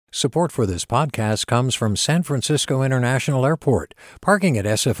Support for this podcast comes from San Francisco International Airport. Parking at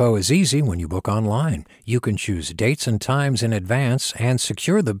SFO is easy when you book online. You can choose dates and times in advance and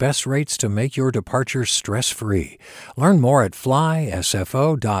secure the best rates to make your departure stress-free. Learn more at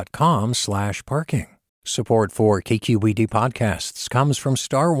flysfo.com/parking. Support for KQED podcasts comes from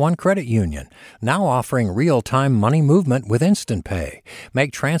Star One Credit Union, now offering real-time money movement with Instant Pay.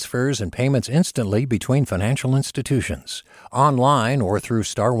 Make transfers and payments instantly between financial institutions, online or through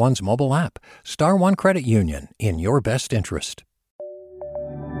Star One's mobile app. Star One Credit Union, in your best interest.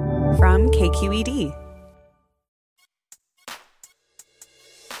 From KQED.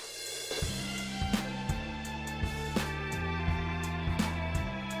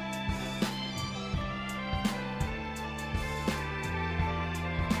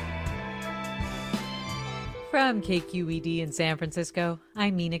 From KQED in San Francisco,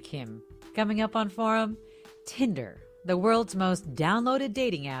 I'm Mina Kim. Coming up on Forum, Tinder, the world's most downloaded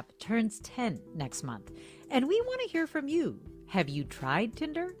dating app, turns 10 next month. And we want to hear from you. Have you tried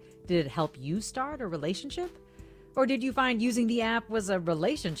Tinder? Did it help you start a relationship? Or did you find using the app was a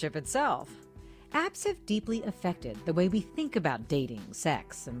relationship itself? Apps have deeply affected the way we think about dating,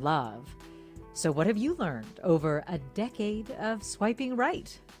 sex, and love. So what have you learned over a decade of swiping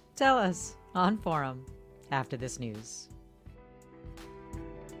right? Tell us on Forum. After this news.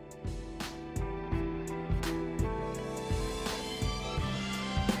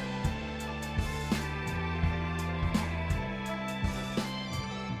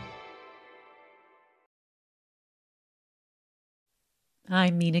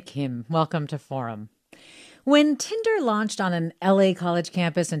 I'm Mina Kim. Welcome to Forum. When Tinder launched on an LA college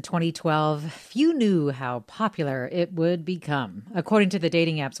campus in 2012, few knew how popular it would become. According to the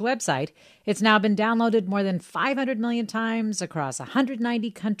dating app's website, it's now been downloaded more than 500 million times across 190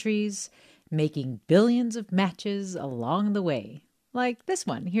 countries, making billions of matches along the way. Like this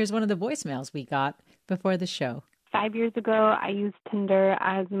one. Here's one of the voicemails we got before the show. 5 years ago, I used Tinder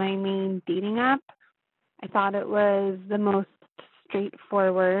as my main dating app. I thought it was the most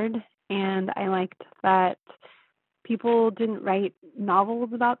straightforward, and I liked that people didn't write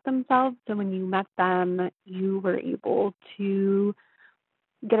novels about themselves. So when you met them, you were able to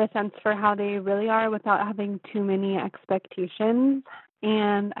get a sense for how they really are without having too many expectations.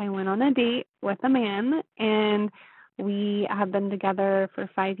 And I went on a date with a man, and we have been together for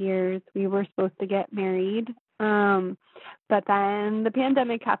 5 years. We were supposed to get married, but then the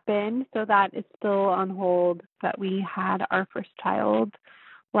pandemic happened, so that is still on hold. But we had our first child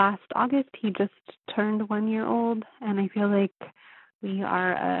last August. He just turned 1 year old, and I feel like we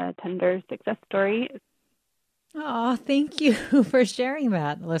are a Tinder success story. Oh, thank you for sharing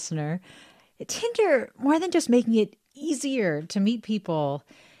that, listener. Tinder, more than just making it easier to meet people,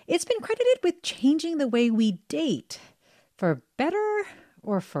 it's been credited with changing the way we date. For better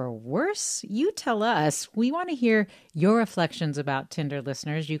or for worse? You tell us. We want to hear your reflections about Tinder,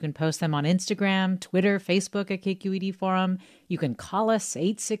 listeners. You can post them on Instagram, Twitter, Facebook at KQED Forum. You can call us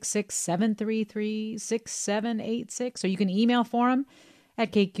 866-733-6786, or you can email forum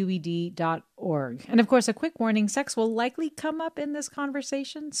at kqed.org. And of course, a quick warning, sex will likely come up in this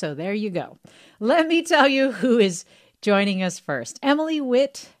conversation, so there you go. Let me tell you who is joining us first. Emily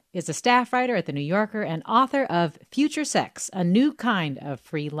Witt is a staff writer at The New Yorker and author of Future Sex, a new kind of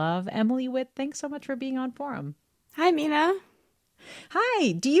free love. Emily Witt, thanks so much for being on Forum. Hi, Mina.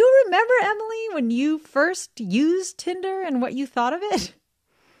 Hi. Do you remember, Emily, when you first used Tinder and what you thought of it?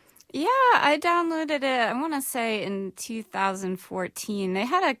 Yeah, I downloaded it, I want to say in 2014. They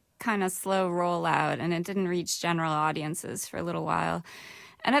had a kind of slow rollout, and it didn't reach general audiences for a little while.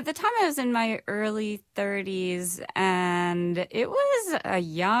 And at the time, I was in my early 30s, and it was a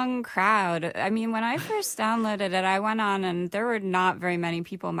young crowd. I mean, when I first downloaded it, I went on, and there were not very many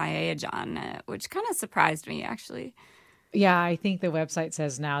people my age on it, which kind of surprised me, actually. Yeah, I think the website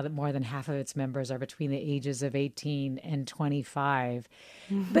says now that more than half of its members are between the ages of 18 and 25.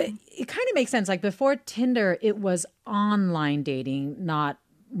 Mm-hmm. But it kind of makes sense. Like before Tinder, it was online dating, not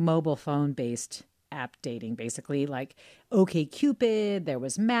mobile phone-based app dating, basically, like OkCupid, there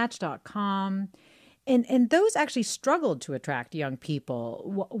was Match.com. And those actually struggled to attract young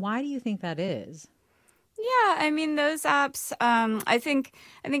people. Why do you think that is? Yeah, I mean, those apps, I think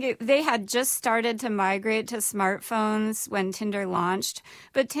they had just started to migrate to smartphones when Tinder launched.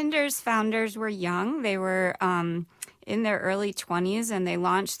 But Tinder's founders were young. They were in their early 20s, and they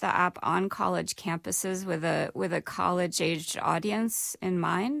launched the app on college campuses with a college-aged audience in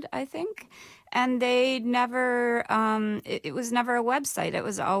mind, I think. And they never, it was never a website. It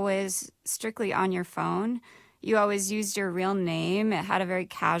was always strictly on your phone. You always used your real name. It had a very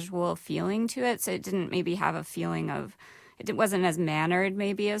casual feeling to it, so it didn't maybe have a feeling of it wasn't as mannered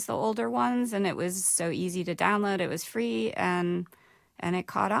maybe as the older ones, and it was so easy to download. It was free, and it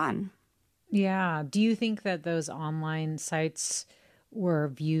caught on. Yeah. Do you think that those online sites were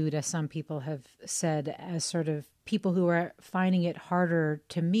viewed, as some people have said, as sort of people who are finding it harder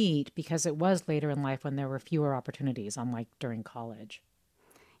to meet because it was later in life when there were fewer opportunities, unlike during college?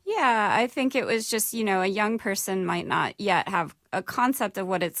 Yeah, I think it was just, a young person might not yet have a concept of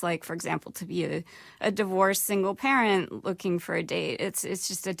what it's like, for example, to be a divorced single parent looking for a date. It's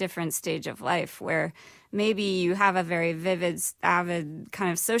just a different stage of life where maybe you have a very vivid, avid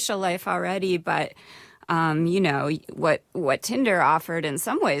kind of social life already, but what Tinder offered in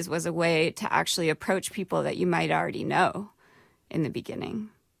some ways was a way to actually approach people that you might already know in the beginning.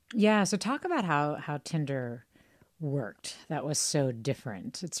 Yeah, so talk about how Tinder worked. That was so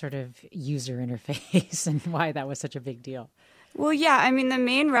different. It's sort of user interface and why that was such a big deal. Well, yeah, I mean, the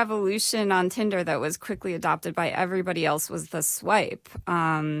main revolution on Tinder that was quickly adopted by everybody else was the swipe.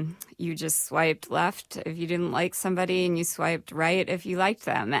 You just swiped left if you didn't like somebody, and you swiped right if you liked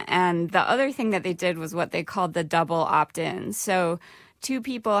them. And the other thing that they did was what they called the double opt-in. So two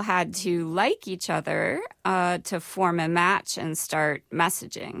people had to like each other to form a match and start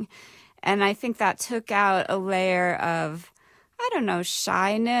messaging. And I think that took out a layer of,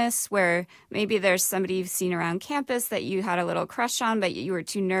 shyness, where maybe there's somebody you've seen around campus that you had a little crush on, but you were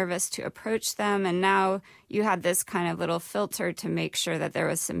too nervous to approach them. And now you had this kind of little filter to make sure that there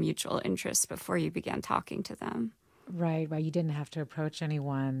was some mutual interest before you began talking to them. Right. Well, you didn't have to approach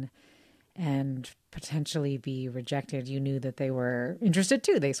anyone and potentially be rejected. You knew that they were interested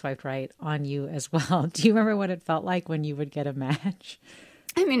too. They swiped right on you as well. Do you remember what it felt like when you would get a match?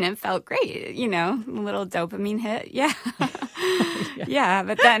 I mean, it felt great, a little dopamine hit. Yeah. Yeah.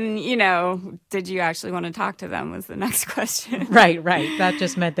 But then, did you actually want to talk to them was the next question. Right. That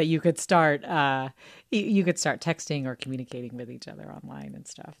just meant that you could start texting or communicating with each other online and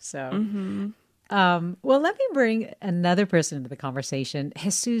stuff. So, well, let me bring another person into the conversation,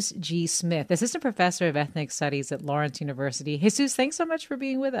 Jesus G. Smith, assistant professor of ethnic studies at Lawrence University. Jesus, thanks so much for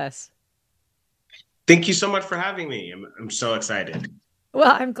being with us. Thank you so much for having me. I'm so excited.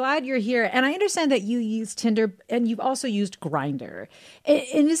 Well, I'm glad you're here. And I understand that you use Tinder and you've also used Grindr.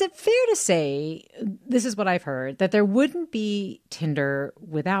 And is it fair to say, this is what I've heard, that there wouldn't be Tinder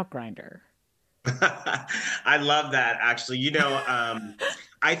without Grindr? I love that, actually.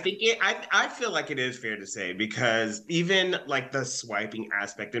 I think I feel like it is fair to say, because even like the swiping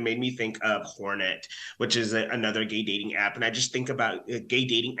aspect, it made me think of Hornet, which is another gay dating app. And I just think about gay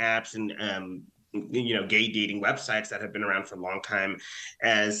dating apps and gay dating websites that have been around for a long time,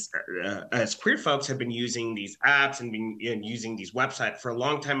 as queer folks have been using these apps and been using these websites for a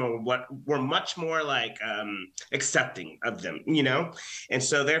long time, and what we're much more like accepting of them, and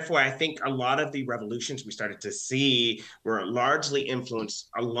so therefore I think a lot of the revolutions we started to see were largely influenced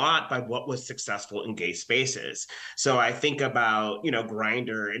a lot by what was successful in gay spaces. So I think about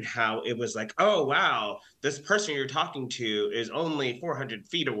Grindr and how it was like, oh wow, this person you're talking to is only 400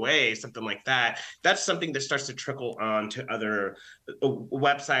 feet away, something like that. That's something that starts to trickle on to other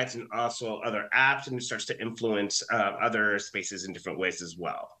websites and also other apps, and it starts to influence other spaces in different ways as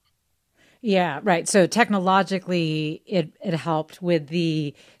well. Yeah, right. So technologically, it helped with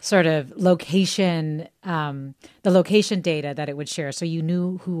the sort of location, the location data that it would share. So you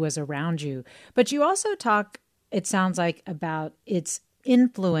knew who was around you. But you also talk, it sounds like, about its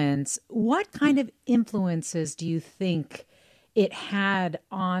influence. What kind of influences do you think it had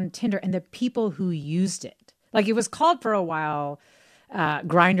on Tinder and the people who used it? Like, it was called for a while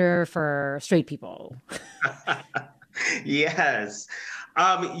Grindr for straight people. Yes.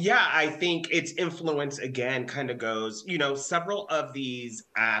 I think its influence, again, kind of goes, several of these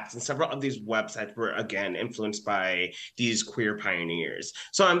apps and several of these websites were, again, influenced by these queer pioneers.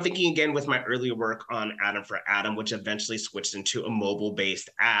 So I'm thinking, again, with my earlier work on Adam for Adam, which eventually switched into a mobile-based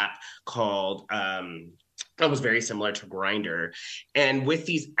app called that was very similar to Grindr. And with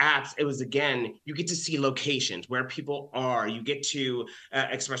these apps, it was, again, you get to see locations where people are. You get to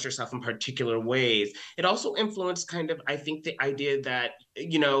express yourself in particular ways. It also influenced kind of, I think, the idea that,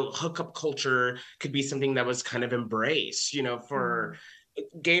 hookup culture could be something that was kind of embraced, for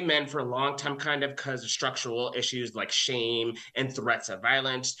gay men for a long time, kind of because of structural issues like shame and threats of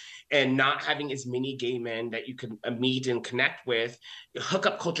violence, and not having as many gay men that you could meet and connect with.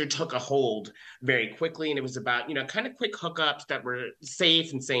 Hookup culture took a hold very quickly, and it was about, kind of quick hookups that were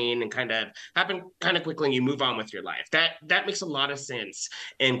safe and sane and kind of happen kind of quickly, and you move on with your life. That makes a lot of sense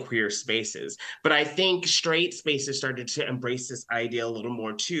in queer spaces. But I think straight spaces started to embrace this idea a little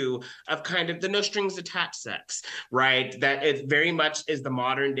more too, of kind of the no strings attached sex, right? That it very much is is the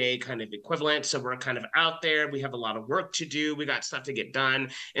modern day kind of equivalent. So we're kind of out there. We have a lot of work to do. We got stuff to get done.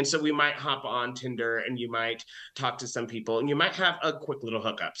 And so we might hop on Tinder and you might talk to some people and you might have a quick little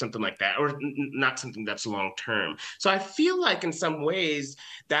hookup, something like that, or not something that's long term. So I feel like in some ways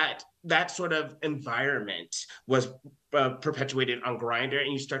that sort of environment was perpetuated on Grindr,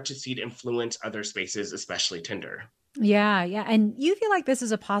 and you start to see it influence other spaces, especially Tinder. Yeah. And you feel like this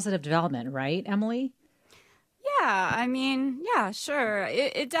is a positive development, right, Emily? Yeah, I mean, yeah, sure.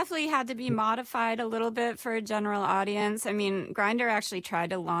 It definitely had to be modified a little bit for a general audience. I mean, Grindr actually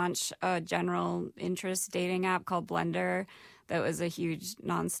tried to launch a general interest dating app called Blender that was a huge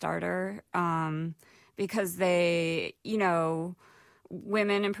non-starter because they,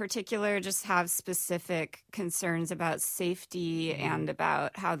 women in particular just have specific concerns about safety and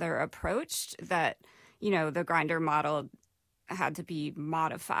about how they're approached that, the Grindr model had to be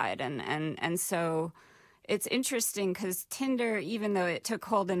modified. And so it's interesting because Tinder, even though it took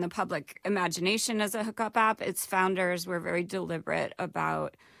hold in the public imagination as a hookup app, its founders were very deliberate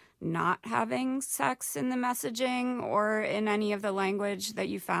about not having sex in the messaging or in any of the language that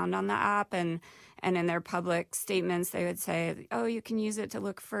you found on the app. And in their public statements, they would say, oh, you can use it to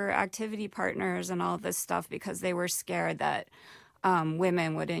look for activity partners and all of this stuff because they were scared that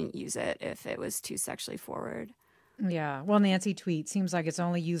women wouldn't use it if it was too sexually forward. Yeah. Well, Nancy tweet seems like it's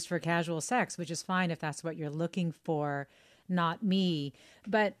only used for casual sex, which is fine if that's what you're looking for, not me.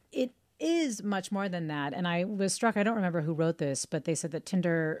 But it is much more than that. And I was struck, I don't remember who wrote this, but they said that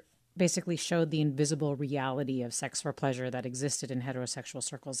Tinder basically showed the invisible reality of sex for pleasure that existed in heterosexual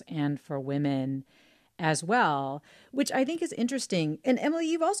circles and for women as well, which I think is interesting. And Emily,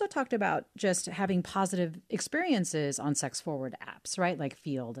 you've also talked about just having positive experiences on sex forward apps, right? Like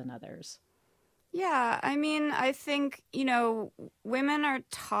Field and others. Yeah, I mean, I think, women are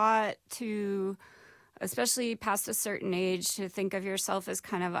taught to, especially past a certain age, to think of yourself as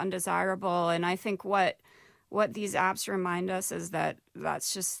kind of undesirable. And I think what these apps remind us is that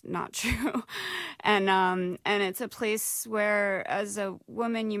that's just not true. And it's a place where, as a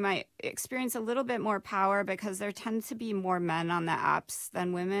woman, you might experience a little bit more power because there tend to be more men on the apps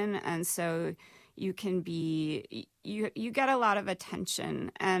than women. And so you can be, you get a lot of attention.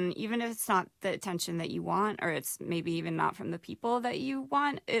 And even if it's not the attention that you want, or it's maybe even not from the people that you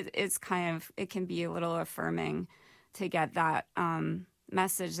want, it can be a little affirming to get that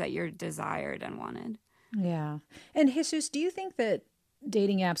message that you're desired and wanted. Yeah. And Jesus, do you think that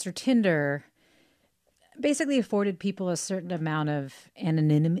dating apps or Tinder basically afforded people a certain amount of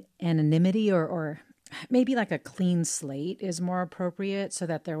anonymity or maybe like a clean slate is more appropriate so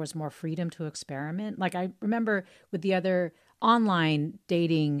that there was more freedom to experiment? Like I remember with the other online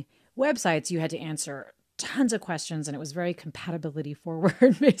dating websites, you had to answer tons of questions and it was very compatibility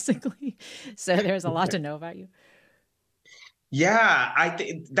forward, basically. So there's a lot to know about you. Yeah, I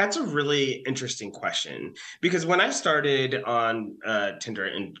think that's a really interesting question because when I started on Tinder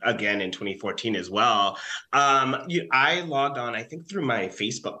in 2014 as well, I logged on, I think, through my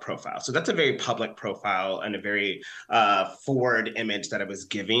Facebook profile. So that's a very public profile and a very forward image that I was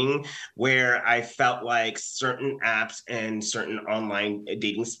giving, where I felt like certain apps and certain online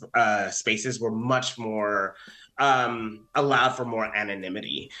dating spaces were much more allowed for more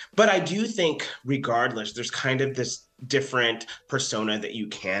anonymity. But I do think, regardless, there's kind of this different persona that you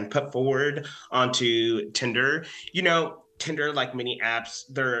can put forward onto Tinder. Tinder, like many apps,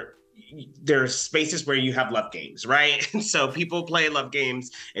 there's spaces where you have love games, right? And so people play love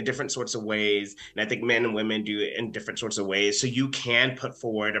games in different sorts of ways. And I think men and women do it in different sorts of ways. So you can put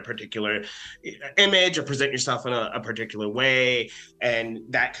forward a particular image or present yourself in a particular way. And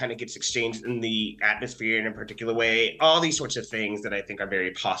that kind of gets exchanged in the atmosphere in a particular way. All these sorts of things that I think are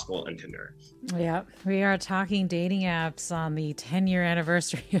very possible in Tinder. Yeah, we are talking dating apps on the 10-year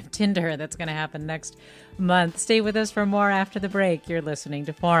anniversary of Tinder. That's going to happen next month. Stay with us for more after the break. You're listening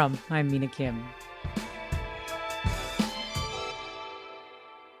to Forum. I'm Mina Kim.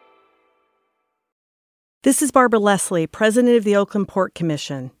 This is Barbara Leslie, president of the Oakland Port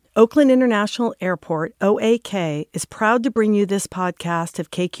Commission. Oakland International Airport, OAK, is proud to bring you this podcast of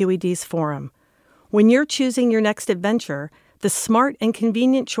KQED's Forum. When you're choosing your next adventure, the smart and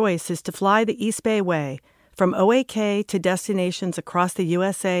convenient choice is to fly the East Bay Way from OAK to destinations across the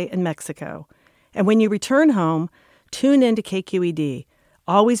USA and Mexico. And when you return home, tune in to KQED,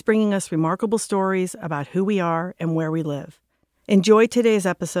 always bringing us remarkable stories about who we are and where we live. Enjoy today's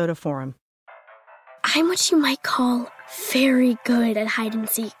episode of Forum. I'm what you might call very good at hide and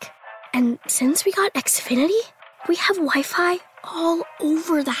seek. And since we got Xfinity, we have Wi-Fi all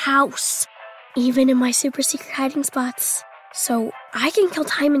over the house, even in my super secret hiding spots. So I can kill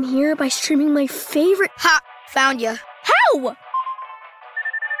time in here by streaming my favorite... Ha! Found ya. How?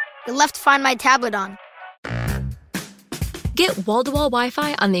 I left Find My tablet on. Get wall-to-wall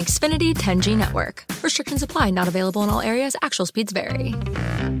Wi-Fi on the Xfinity 10G network. Restrictions apply. Not available in all areas. Actual speeds vary.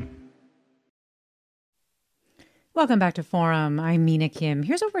 Welcome back to Forum. I'm Mina Kim.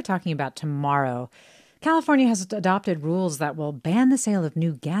 Here's what we're talking about tomorrow. California has adopted rules that will ban the sale of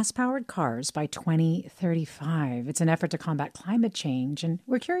new gas-powered cars by 2035. It's an effort to combat climate change, and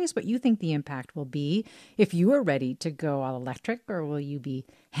we're curious what you think the impact will be if you are ready to go all electric, or will you be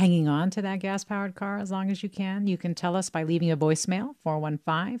hanging on to that gas-powered car as long as you can? You can tell us by leaving a voicemail,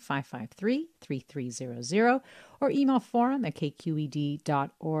 415-553-3300, or email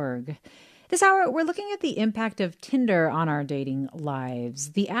forum@kqed.org. This hour, we're looking at the impact of Tinder on our dating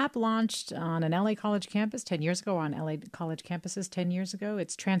lives. The app launched on an LA college campus 10 years ago, on LA college campuses 10 years ago.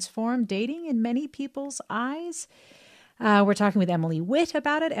 It's transformed dating in many people's eyes. We're talking with Emily Witt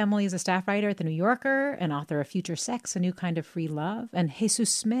about it. Emily is a staff writer at The New Yorker and author of Future Sex, A New Kind of Free Love, and Jesus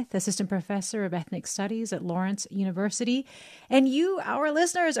Smith, assistant professor of ethnic studies at Lawrence University. And you, our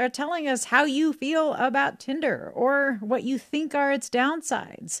listeners, are telling us how you feel about Tinder or what you think are its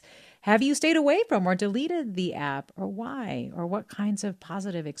downsides. Have you stayed away from or deleted the app, or why? Or what kinds of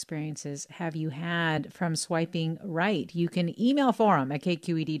positive experiences have you had from swiping right? You can email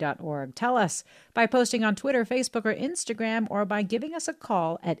forum@kqed.org. Tell us by posting on Twitter, Facebook, or Instagram, or by giving us a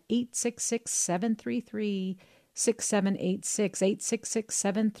call at 866-733-6786,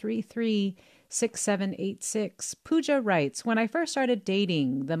 866-733-6786. Pooja writes, when I first started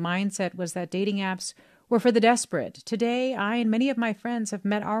dating, the mindset was that dating apps were for the desperate. Today, I and many of my friends have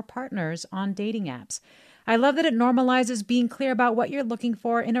met our partners on dating apps. I love that it normalizes being clear about what you're looking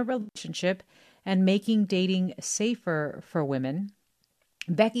for in a relationship and making dating safer for women.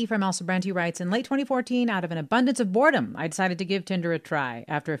 Becky from El Sobranti writes, in late 2014, out of an abundance of boredom, I decided to give Tinder a try.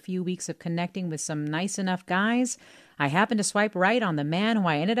 After a few weeks of connecting with some nice enough guys, I happened to swipe right on the man who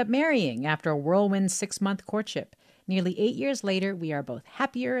I ended up marrying after a whirlwind 6-month courtship. Nearly 8 years later, we are both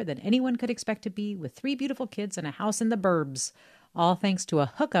happier than anyone could expect to be, with 3 beautiful kids and a house in the burbs, all thanks to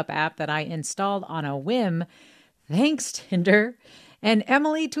a hookup app that I installed on a whim. Thanks, Tinder. And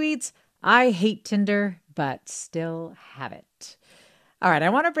Emily tweets, I hate Tinder, but still have it. All right,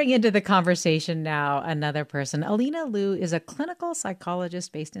 I want to bring into the conversation now another person. Alina Liu is a clinical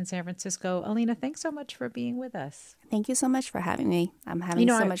psychologist based in San Francisco. Alina, thanks so much for being with us. Thank you so much for having me. I'm having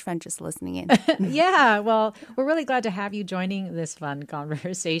so much fun just listening in. Yeah, well, we're really glad to have you joining this fun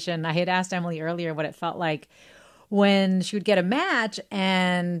conversation. I had asked Emily earlier what it felt like when she would get a match,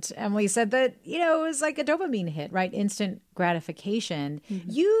 and Emily said that, it was like a dopamine hit, right? Instant gratification.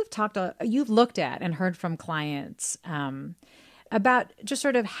 Mm-hmm. You've looked at and heard from clients about just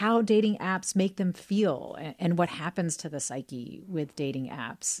sort of how dating apps make them feel and what happens to the psyche with dating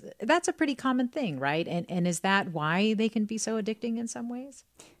apps. That's a pretty common thing, right? And is that why they can be so addicting in some ways?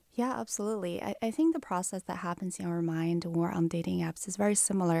 Yeah, absolutely. I think the process that happens in our mind when we're on dating apps is very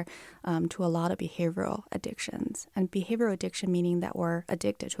similar to a lot of behavioral addictions. And behavioral addiction meaning that we're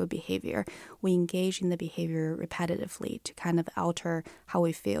addicted to a behavior. We engage in the behavior repetitively to kind of alter how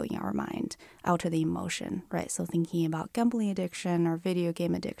we feel in our mind, alter the emotion, right? So thinking about gambling addiction or video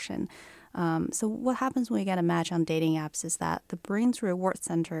game addiction. So what happens when we get a match on dating apps is that the brain's reward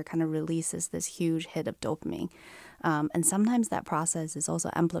center kind of releases this huge hit of dopamine. And sometimes that process is also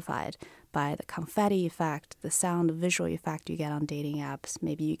amplified by the confetti effect, the sound, visual effect you get on dating apps.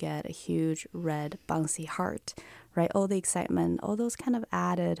 Maybe you get a huge red bouncy heart, right? All the excitement, all those kind of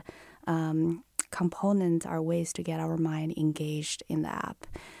added components are ways to get our mind engaged in the app.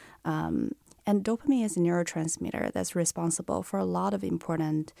 And dopamine is a neurotransmitter that's responsible for a lot of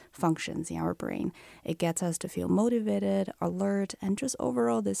important functions in our brain. It gets us to feel motivated, alert, and just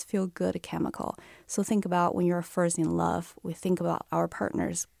overall this feel-good chemical. So think about when you're first in love, we think about our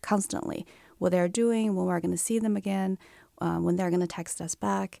partners constantly, what they're doing, when we're going to see them again, when they're going to text us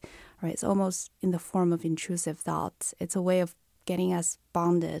back. Right? It's almost in the form of intrusive thoughts. It's a way of getting us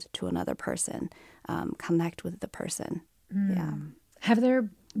bonded to another person, connect with the person. Mm. Yeah. Have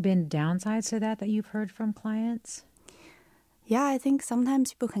there been downsides to that you've heard from clients? Yeah, I think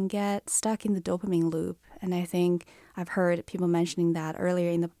sometimes people can get stuck in the dopamine loop, and I think I've heard people mentioning that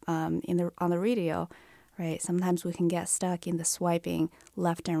earlier on the radio, right? Sometimes we can get stuck in the swiping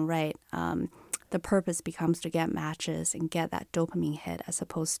left and right. The purpose becomes to get matches and get that dopamine hit, as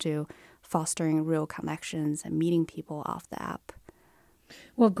opposed to fostering real connections and meeting people off the app.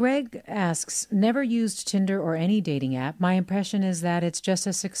 Well, Greg asks, never used Tinder or any dating app. My impression is that it's just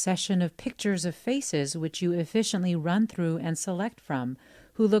a succession of pictures of faces which you efficiently run through and select from,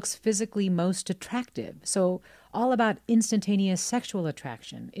 who looks physically most attractive. So all about instantaneous sexual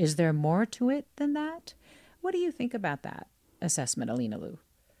attraction. Is there more to it than that? What do you think about that assessment, Alina Liu?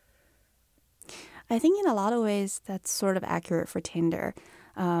 I think in a lot of ways that's sort of accurate for Tinder.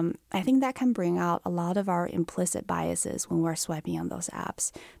 I think that can bring out a lot of our implicit biases when we're swiping on those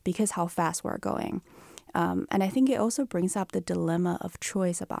apps because how fast we're going. And I think it also brings up the dilemma of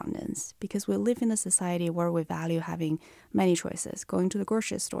choice abundance because we live in a society where we value having many choices. Going to the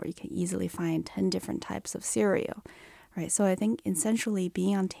grocery store, you can easily find 10 different types of cereal, right? So I think essentially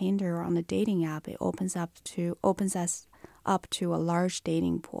being on Tinder or on a dating app, it opens us up to a large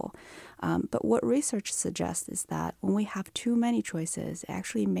dating pool. But what research suggests is that when we have too many choices, it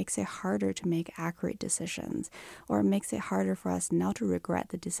actually makes it harder to make accurate decisions, or it makes it harder for us not to regret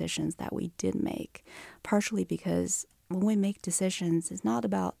the decisions that we did make, partially because when we make decisions, it's not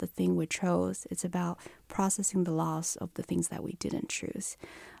about the thing we chose, it's about processing the loss of the things that we didn't choose.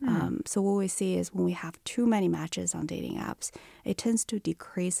 So what we see is when we have too many matches on dating apps, it tends to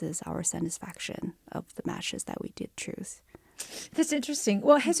decreases our satisfaction of the matches that we did choose. That's interesting.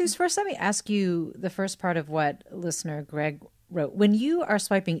 Well, Jesus, first let me ask you the first part of what listener Greg wrote. When you are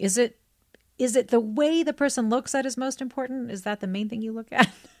swiping, is it the way the person looks that is most important? Is that the main thing you look at?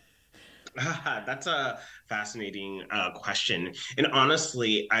 That's a fascinating question. And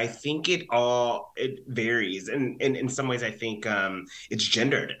honestly, I think it varies. And in some ways, I think it's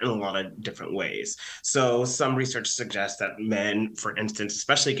gendered in a lot of different ways. So some research suggests that men, for instance,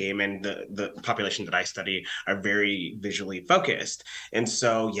 especially gay men, the population that I study, are very visually focused. And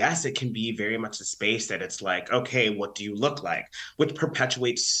so, yes, it can be very much a space that it's like, okay, what do you look like? Which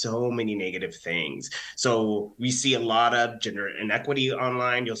perpetuates so many negative things. So we see a lot of gender inequity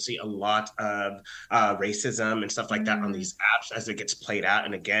online. You'll see a lot of racism and stuff like that on these apps as it gets played out.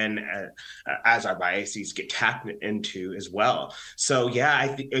 And again, as our biases get tapped into as well. So yeah,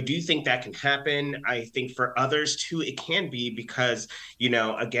 I do think that can happen. I think for others too, it can be because,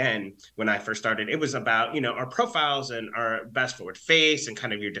 again, when I first started, it was about, our profiles and our best forward face and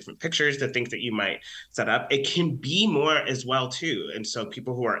kind of your different pictures, the things that you might set up. It can be more as well too. And so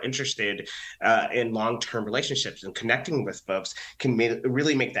people who are interested in long-term relationships and connecting with folks can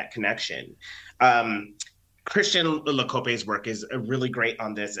really make that connection. Christian Lacope's work is really great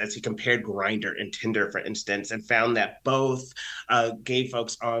on this as he compared Grindr and Tinder, for instance, and found that both gay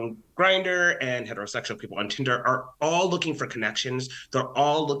folks on Grindr and heterosexual people on Tinder are all looking for connections. They're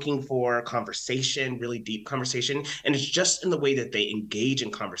all looking for conversation, really deep conversation. And it's just in the way that they engage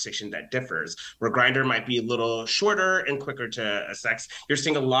in conversation that differs. Where Grindr might be a little shorter and quicker to sex, you're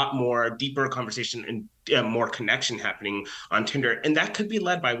seeing a lot more deeper conversation and more connection happening on Tinder. And that could be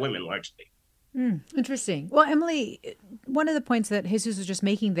led by women largely. Interesting. Well, Emily, one of the points that Jesus was just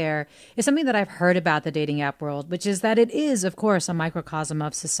making there is something that I've heard about the dating app world, which is that it is, of course, a microcosm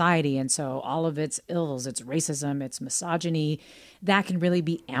of society. And so all of its ills, its racism, its misogyny, that can really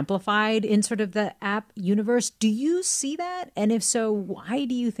be amplified in sort of the app universe. Do you see that? And if so, why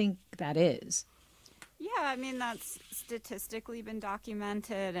do you think that is? Yeah, I mean, that's statistically been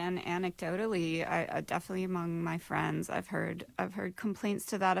documented, and anecdotally, I definitely among my friends, I've heard complaints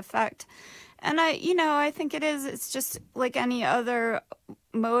to that effect. And I think it's just like any other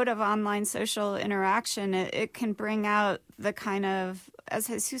mode of online social interaction. It can bring out the kind of, as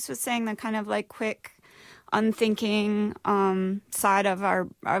Jesus was saying, the kind of like quick, unthinking side of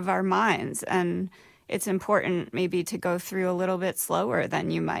our minds. And it's important maybe to go through a little bit slower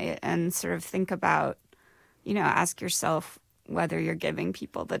than you might and sort of think about, ask yourself whether you're giving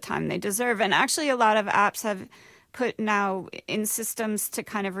people the time they deserve. And actually, a lot of apps have put now in systems to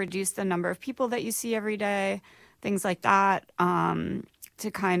kind of reduce the number of people that you see every day, things like that,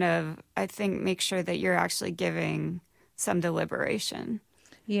 to kind of, I think, make sure that you're actually giving some deliberation.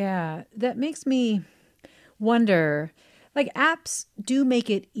 Yeah, that makes me wonder, like apps do make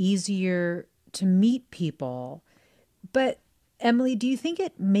it easier to meet people, but Emily, do you think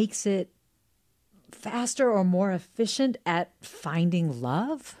it makes it faster or more efficient at finding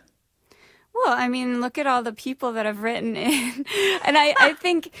love? Well, I mean, look at all the people that have written in. And I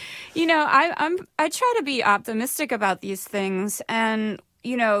think, I try to be optimistic about these things. And,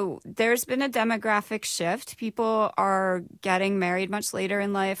 there's been a demographic shift. People are getting married much later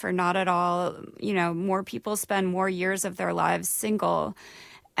in life or not at all. More people spend more years of their lives single.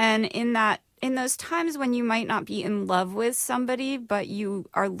 And in those times when you might not be in love with somebody, but you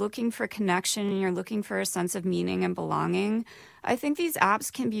are looking for connection and you're looking for a sense of meaning and belonging, I think these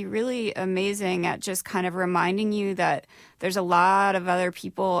apps can be really amazing at just kind of reminding you that there's a lot of other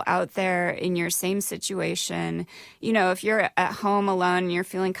people out there in your same situation. If you're at home alone and you're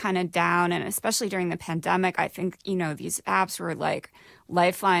feeling kind of down, and especially during the pandemic, I think, these apps were like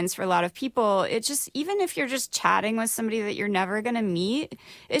lifelines for a lot of people. It just, even if you're just chatting with somebody that you're never going to meet,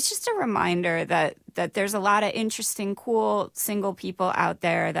 it's just a reminder that there's a lot of interesting, cool single people out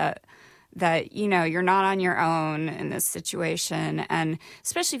there that that, you know, you're not on your own in this situation. And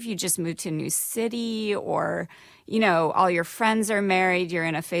especially if you just moved to a new city or, you know, all your friends are married, you're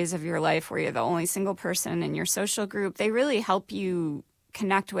in a phase of your life where you're the only single person in your social group, they really help you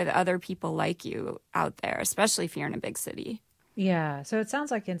connect with other people like you out there, especially if you're in a big city. Yeah. So it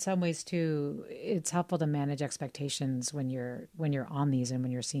sounds like in some ways too, it's helpful to manage expectations when you're on these and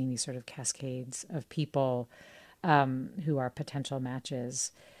when you're seeing these sort of cascades of people who are potential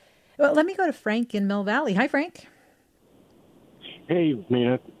matches. Well, let me go to Frank in Mill Valley. Hi, Frank. Hey,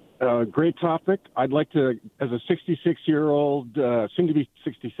 Mina. Great topic. I'd like to, as a 66-year-old, soon to be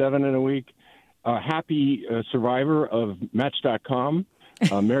 67 in a week, happy survivor of Match.com,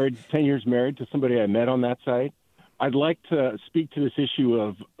 10 years married to somebody I met on that site. I'd like to speak to this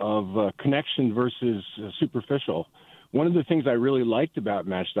issue of connection versus superficial. One of the things I really liked about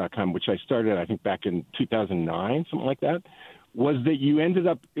Match.com, which I started, I think, back in 2009, something like that, was that you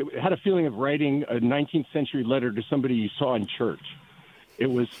it had a feeling of writing a 19th century letter to somebody you saw in church. It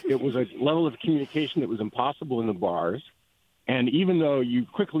was a level of communication that was impossible in the bars. And even though you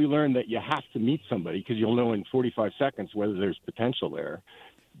quickly learn that you have to meet somebody because you'll know in 45 seconds whether there's potential there,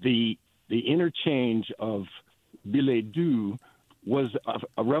 the interchange of billet doux was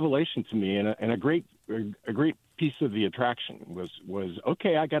a revelation to me, and a great piece of the attraction was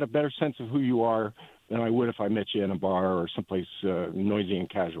okay, I got a better sense of who you are than I would if I met you in a bar or someplace noisy and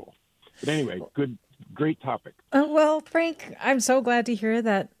casual. But anyway, great topic. Well, Frank, I'm so glad to hear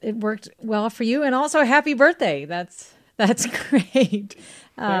that it worked well for you, and also happy birthday. That's great.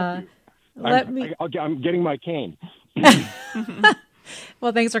 Thank you. I'm getting my cane.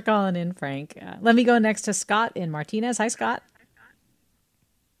 Well, thanks for calling in, Frank. Let me go next to Scott in Martinez. Hi, Scott.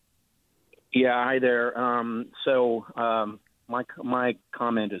 Yeah, hi there. My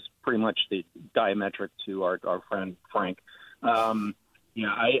comment is pretty much the diametric to our friend Frank.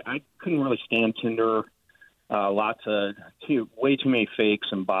 I couldn't really stand Tinder. Way too many fakes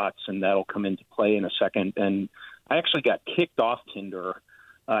and bots, and that'll come into play in a second. And I actually got kicked off Tinder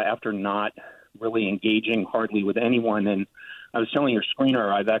after not really engaging hardly with anyone. And I was telling your screener,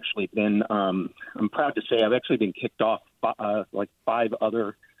 I've actually been, I'm proud to say I've actually been kicked off like 5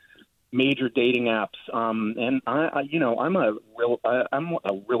 other major dating apps. And I'm a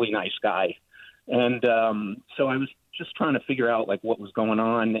really nice guy. And so I was just trying to figure out like what was going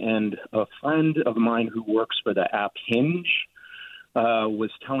on. And a friend of mine who works for the app Hinge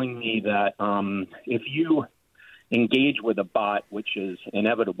was telling me that if you engage with a bot, which is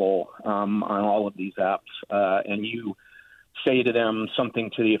inevitable on all of these apps, and you say to them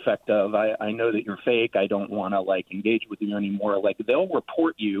something to the effect of, I know that you're fake, I don't want to like engage with you anymore, like they'll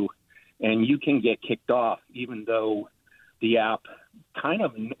report you and you can get kicked off, even though the app kind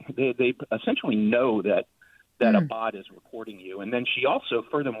of, they essentially know that a bot is reporting you. And then she also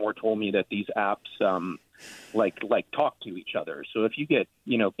furthermore told me that these apps like talk to each other. So if you get,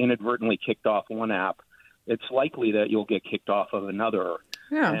 inadvertently kicked off one app, it's likely that you'll get kicked off of another.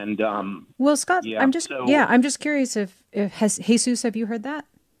 Yeah. And well, Scott, yeah, I'm just curious if Jesus, have you heard that?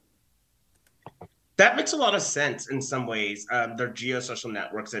 That makes a lot of sense in some ways. They're geosocial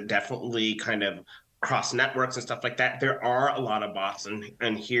networks that definitely kind of cross networks and stuff like that. There are a lot of bots,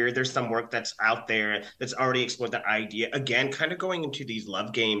 and here there's some work that's out there that's already explored that idea. Again, kind of going into these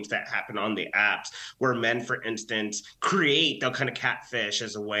love games that happen on the apps where men, for instance, they'll kind of catfish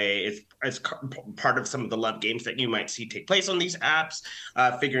as a way, as part of some of the love games that you might see take place on these apps,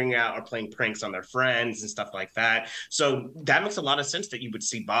 figuring out or playing pranks on their friends and stuff like that. So that makes a lot of sense that you would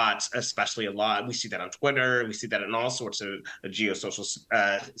see bots, especially a lot. We see that on Twitter. We see that in all sorts of geosocial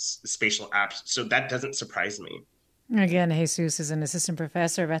spatial apps. So that doesn't surprise me. Again, Jesus is an assistant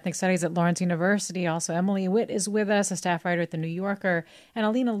professor of ethnic studies at Lawrence University. Also, Emily Witt is with us, a staff writer at The New Yorker, and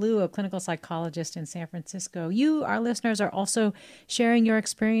Alina Liu, a clinical psychologist in San Francisco. You, our listeners, are also sharing your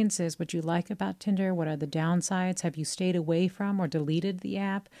experiences, what you like about Tinder, what are the downsides, have you stayed away from or deleted the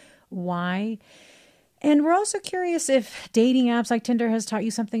app, why? And we're also curious if dating apps like Tinder has taught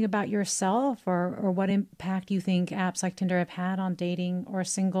you something about yourself or what impact you think apps like Tinder have had on dating or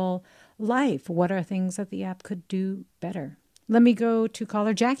single life. What are things that the app could do better? Let me go to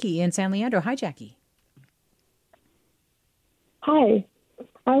caller Jackie in San Leandro. Hi, Jackie. Hi.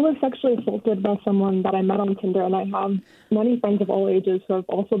 I was sexually assaulted by someone that I met on Tinder, and I have many friends of all ages who have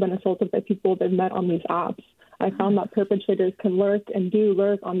also been assaulted by people they've met on these apps. I found that perpetrators can lurk and do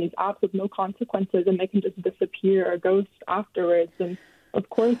lurk on these apps with no consequences, and they can just disappear or ghost afterwards. And of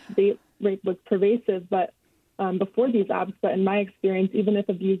course, date rape was pervasive, but before these apps. But in my experience, even if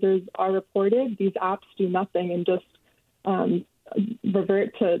abusers are reported, these apps do nothing and just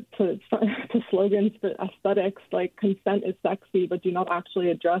revert to slogans for aesthetics like consent is sexy, but do not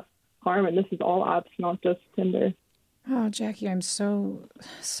actually address harm. And this is all apps, not just Tinder. Oh, Jackie, I'm so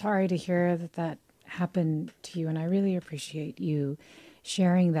sorry to hear that happened to you. And I really appreciate you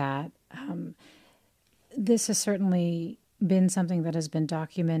sharing that. This has certainly been something that has been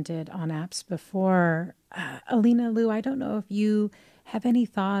documented on apps before. Alina, Lou, I don't know if you have any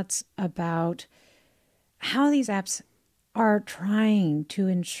thoughts about how these apps are trying to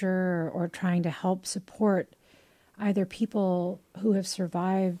ensure or trying to help support either people who have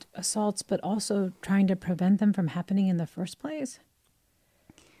survived assaults, but also trying to prevent them from happening in the first place?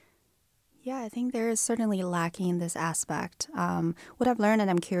 Yeah, I think there is certainly lacking in this aspect. What I've learned,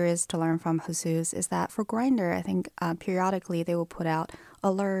 and I'm curious to learn from Jesus, is that for Grindr, I think periodically they will put out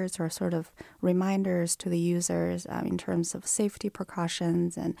alerts or sort of reminders to the users in terms of safety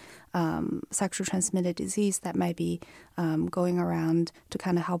precautions and sexually transmitted disease that might be going around to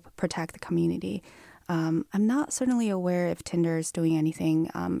kind of help protect the community. I'm not certainly aware if Tinder is doing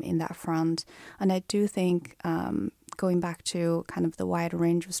anything in that front. And I do think going back to kind of the wide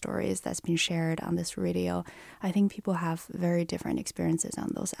range of stories that's been shared on this radio, I think people have very different experiences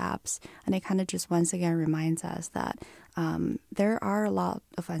on those apps. And it kind of just once again reminds us that there are a lot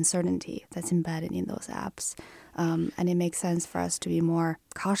of uncertainty that's embedded in those apps. And it makes sense for us to be more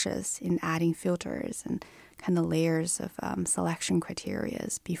cautious in adding filters and kind of layers of selection criteria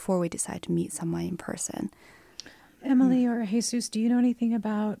before we decide to meet someone in person. Emily or Jesus, do you know anything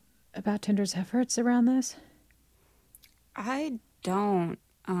about Tinder's efforts around this? I don't.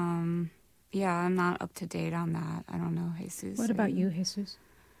 Yeah, I'm not up to date on that. I don't know, Jesus. What about you, Jesus?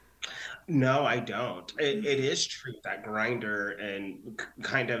 No, I don't. It is true that Grindr and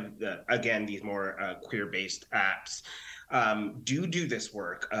kind of, again, these more queer-based apps do this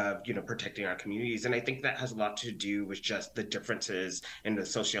work of, protecting our communities. And I think that has a lot to do with just the differences in the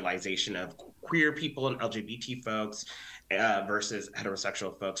socialization of queer people and LGBT folks versus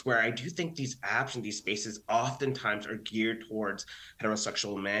heterosexual folks, where I do think these apps and these spaces oftentimes are geared towards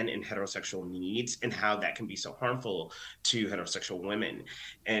heterosexual men and heterosexual needs and how that can be so harmful to heterosexual women.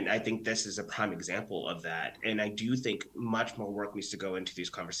 And I think this is a prime example of that. And I do think much more work needs to go into these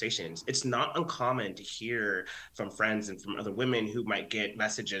conversations. It's not uncommon to hear from friends and from other women who might get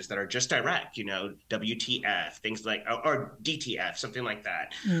messages that are just direct, WTF, things like, or DTF, something like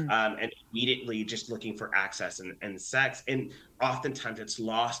that. And immediately just looking for access and sex. And oftentimes it's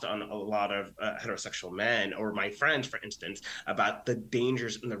lost on a lot of heterosexual men or my friends, for instance, about the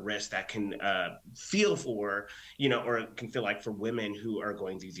dangers and the risks that can feel for, or can feel like for women who are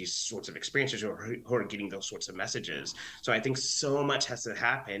going through these sorts of experiences or who are getting those sorts of messages. So I think so much has to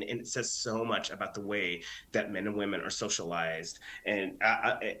happen, and it says so much about the way that men and women are socialized and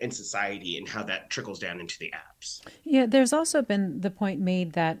in society and how that trickles down into the apps. Yeah, there's also been the point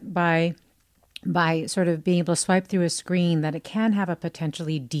made that by sort of being able to swipe through a screen, that it can have a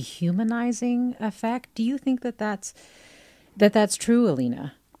potentially dehumanizing effect. Do you think that's true,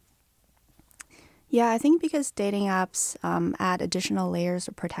 Alina? Yeah, I think because dating apps add additional layers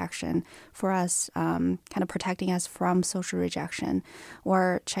of protection for us, kind of protecting us from social rejection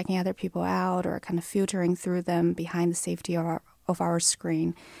or checking other people out or kind of filtering through them behind the safety of our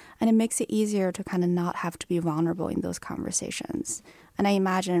screen. And it makes it easier to kind of not have to be vulnerable in those conversations. And I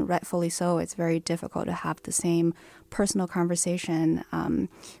imagine, rightfully so, it's very difficult to have the same personal conversation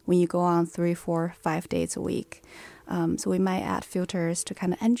when you go on 3, 4, 5 dates a week. So we might add filters to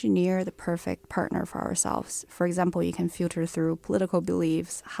kind of engineer the perfect partner for ourselves. For example, you can filter through political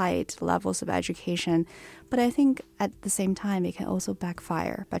beliefs, height, levels of education. But I think at the same time, it can also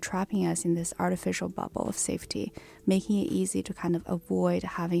backfire by trapping us in this artificial bubble of safety, making it easy to kind of avoid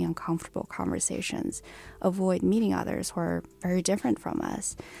having uncomfortable conversations, avoid meeting others who are very different from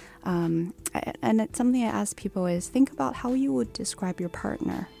us. And it's something I ask people is think about how you would describe your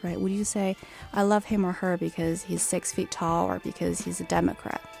partner, right? Would you say, I love him or her because he's 6 feet tall or because he's a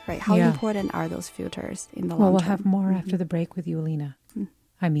Democrat, right? How important are those filters in the long term? Well, we'll have more after the break with you, Alina.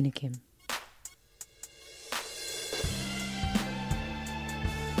 I'm Mina Kim.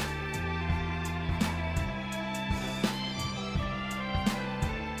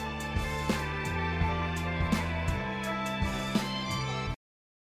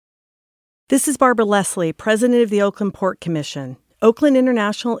 This is Barbara Leslie, President of the Oakland Port Commission. Oakland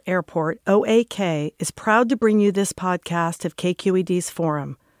International Airport, OAK, is proud to bring you this podcast of KQED's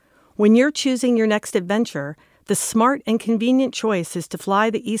Forum. When you're choosing your next adventure, the smart and convenient choice is to fly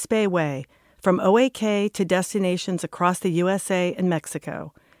the East Bay Way, from OAK to destinations across the USA and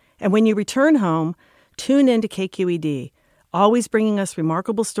Mexico. And when you return home, tune in to KQED, always bringing us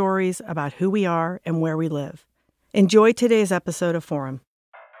remarkable stories about who we are and where we live. Enjoy today's episode of Forum.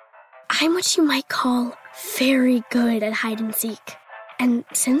 I'm what you might call very good at hide and seek. And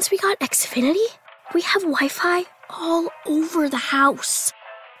since we got Xfinity, we have Wi-Fi all over the house,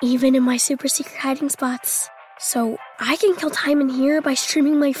 even in my super secret hiding spots. So I can kill time in here by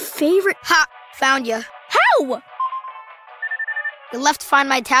streaming my favorite... Ha! Found you. How? You left Find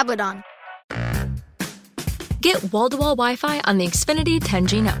My tablet on. Get wall-to-wall Wi-Fi on the Xfinity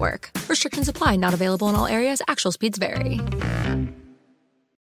 10G network. Restrictions apply. Not available in all areas. Actual speeds vary.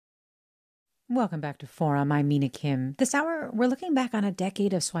 Welcome back to Forum. I'm Mina Kim. This hour, we're looking back on a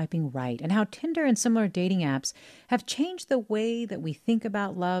decade of swiping right and how Tinder and similar dating apps have changed the way that we think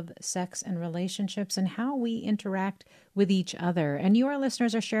about love, sex, and relationships and how we interact with each other. And you, our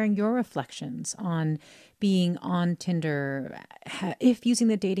listeners, are sharing your reflections on being on Tinder, if using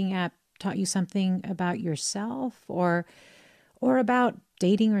the dating app taught you something about yourself or about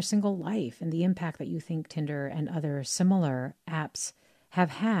dating or single life and the impact that you think Tinder and other similar apps have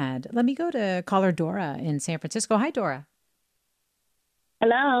had. Let me go to caller Dora in San Francisco. Hi, Dora.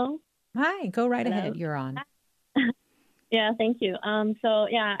 Hello. Hi, go right Hello. ahead. You're on. Yeah, thank you.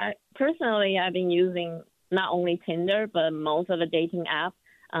 Personally, I've been using not only Tinder, but most of the dating apps,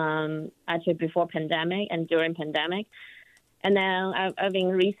 actually before pandemic and during pandemic. And then I've been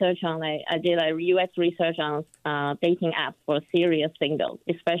research on, I did US research on dating apps for serious singles,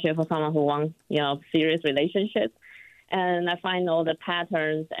 especially for someone who wants, serious relationships. And I find all the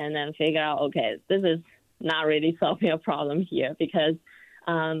patterns and then figure out, okay, this is not really solving a problem here because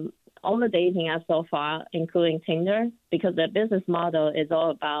all the dating apps so far, including Tinder, because the business model is all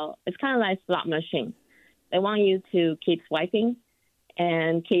about, it's kind of like slot machine. They want you to keep swiping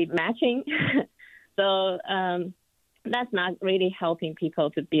and keep matching. So that's not really helping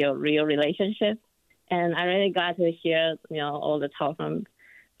people to build real relationships. And I really glad to hear, all the talk from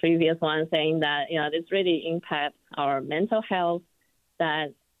previous one saying that, this really impacts our mental health,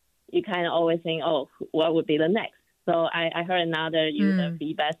 that you kind of always think, oh, what would be the next? So I heard another user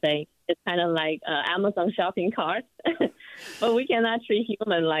feedback saying it's kind of like Amazon shopping cart, but we cannot treat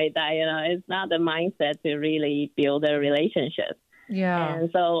human like that. It's not the mindset to really build a relationship. Yeah. And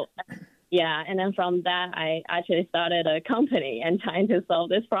so, and then from that, I actually started a company and trying to solve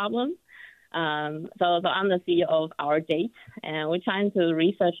this problem. So I'm the CEO of Our Date, and we're trying to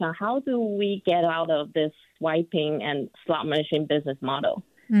research on how do we get out of this swiping and slot machine business model,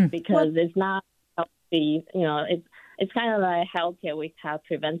 because it's not healthy. It's kind of like healthcare. We have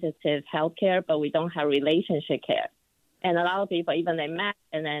preventative healthcare, but we don't have relationship care. And a lot of people, even they match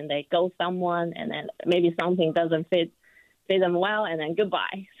and then they go someone, and then maybe something doesn't fit them well, and then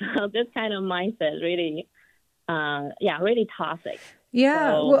goodbye. So this kind of mindset really, really toxic.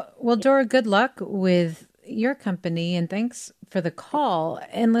 Yeah. So, well, Dora, good luck with your company, and thanks for the call.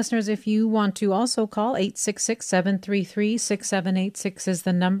 And listeners, if you want to also call, 866-733-6786 is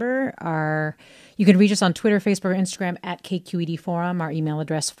the number. You can reach us on Twitter, Facebook, or Instagram at KQED Forum. Our email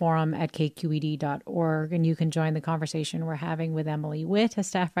address, forum@kqed.org. And you can join the conversation we're having with Emily Witt, a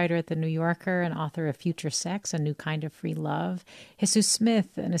staff writer at The New Yorker and author of Future Sex, A New Kind of Free Love. Jesus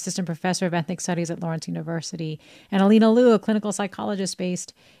Smith, an assistant professor of ethnic studies at Lawrence University. And Alina Liu, a clinical psychologist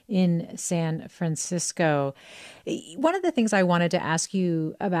based in San Francisco. One of the things I wanted to ask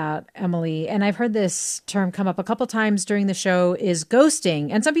you about, Emily, and I've heard this term come up a couple times during the show, is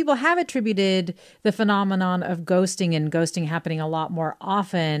ghosting. And some people have attributed the phenomenon of ghosting and ghosting happening a lot more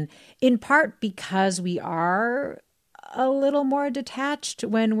often, in part because we are a little more detached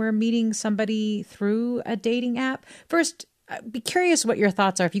when we're meeting somebody through a dating app. First, I'd be curious what your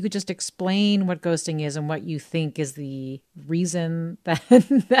thoughts are. If you could just explain what ghosting is and what you think is the reason that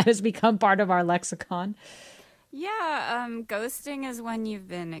that has become part of our lexicon. Yeah, ghosting is when you've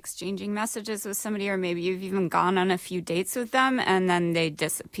been exchanging messages with somebody, or maybe you've even gone on a few dates with them and then they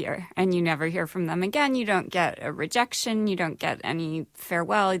disappear and you never hear from them again. You don't get a rejection. You don't get any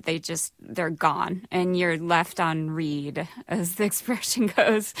farewell. They're gone and you're left on read, as the expression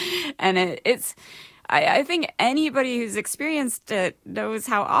goes. And I think anybody who's experienced it knows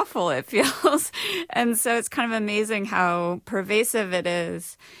how awful it feels. And so it's kind of amazing how pervasive it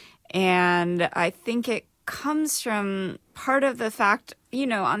is. And I think it comes from part of the fact,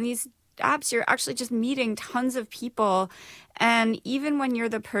 on these apps, you're actually just meeting tons of people. And even when you're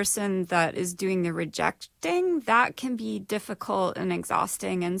the person that is doing the rejecting, that can be difficult and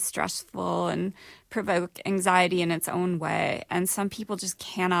exhausting and stressful and provoke anxiety in its own way. And some people just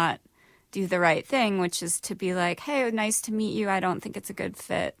cannot do the right thing, which is to be like, hey, nice to meet you. I don't think it's a good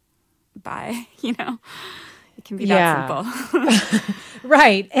fit. Bye, It can be that simple.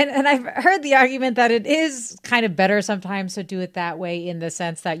 Right. And I've heard the argument that it is kind of better sometimes to do it that way, in the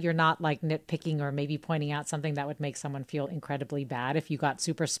sense that you're not like nitpicking or maybe pointing out something that would make someone feel incredibly bad if you got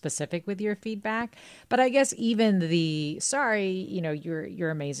super specific with your feedback. But I guess even the sorry, you're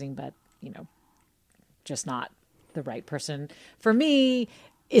amazing, but just not the right person for me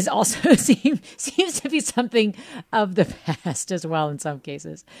is also seems to be something of the past as well in some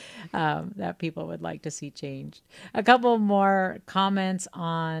cases, that people would like to see changed. A couple more comments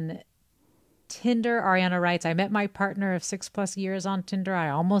on Tinder. Ariana writes, I met my partner of 6+ years on Tinder. I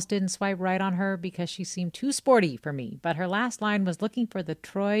almost didn't swipe right on her because she seemed too sporty for me. But her last line was looking for the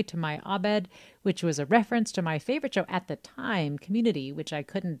Troy to my Abed, which was a reference to my favorite show at the time, Community, which I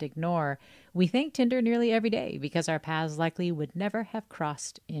couldn't ignore. We thank Tinder nearly every day because our paths likely would never have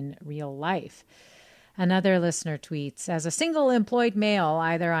crossed in real life. Another listener tweets, as a single employed male,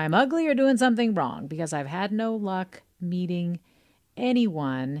 either I'm ugly or doing something wrong because I've had no luck meeting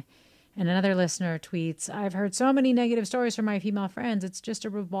anyone. And another listener tweets, I've heard so many negative stories from my female friends. It's just a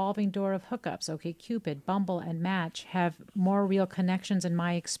revolving door of hookups. OkCupid, Bumble, and Match have more real connections in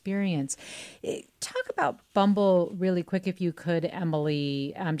my experience. Talk about Bumble really quick, if you could,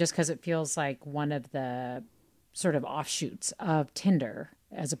 Emily, just because it feels like one of the sort of offshoots of Tinder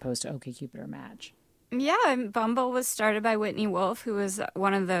as opposed to OkCupid or Match. Yeah, Bumble was started by Whitney Wolfe, who was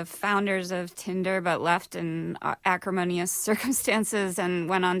one of the founders of Tinder, but left in acrimonious circumstances and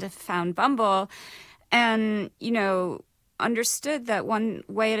went on to found Bumble. And, understood that one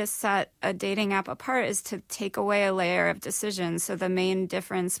way to set a dating app apart is to take away a layer of decision. So the main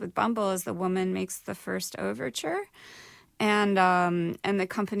difference with Bumble is the woman makes the first overture. And the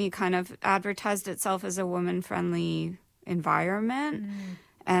company kind of advertised itself as a woman-friendly environment.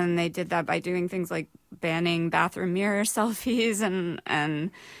 And they did that by doing things like banning bathroom mirror selfies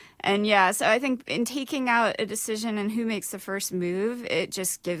and yeah. So I think in taking out a decision and who makes the first move, it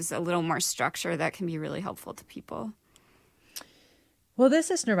just gives a little more structure that can be really helpful to people. Well,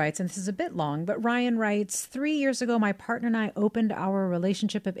 this listener writes, and this is a bit long, but Ryan writes, 3 years ago, my partner and I opened our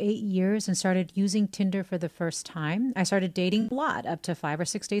relationship of 8 years and started using Tinder for the first time. I started dating a lot, up to 5 or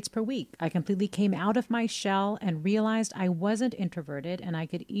 6 dates per week. I completely came out of my shell and realized I wasn't introverted and I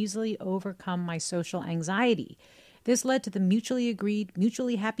could easily overcome my social anxiety. This led to the mutually agreed,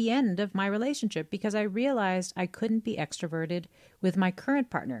 mutually happy end of my relationship because I realized I couldn't be extroverted with my current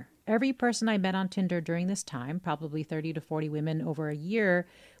partner. Every person I met on Tinder during this time, probably 30 to 40 women over a year,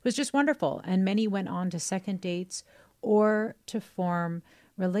 was just wonderful. And many went on to second dates or to form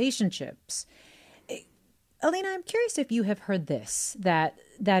relationships. Alina, I'm curious if you have heard this, that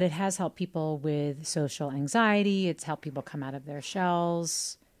it has helped people with social anxiety. It's helped people come out of their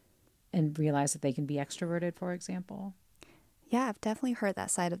shells and realize that they can be extroverted, for example. Yeah, I've definitely heard that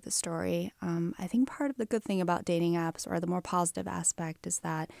side of the story. I think part of the good thing about dating apps, or the more positive aspect, is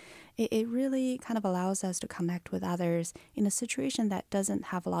that it really kind of allows us to connect with others in a situation that doesn't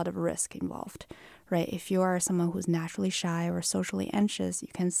have a lot of risk involved, right? If you are someone who's naturally shy or socially anxious, you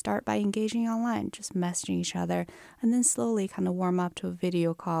can start by engaging online, just messaging each other, and then slowly kind of warm up to a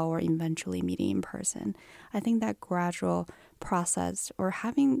video call or eventually meeting in person. I think that gradual process, or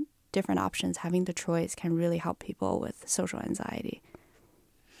having different options, having the choice, can really help people with social anxiety.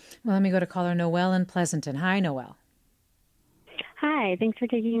 Well, let me go to caller Noelle in Pleasanton. Hi, Noelle. Hi, thanks for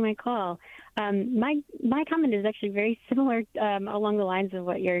taking my call. My comment is actually very similar along the lines of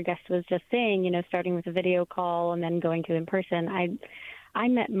what your guest was just saying, starting with a video call and then going to in person. I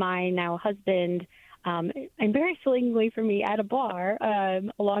met my now husband, embarrassingly for me, at a bar a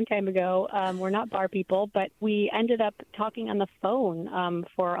long time ago. We're not bar people, but we ended up talking on the phone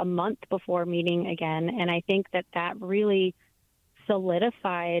for a month before meeting again. And I think that really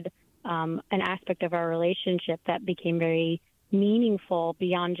solidified an aspect of our relationship that became very meaningful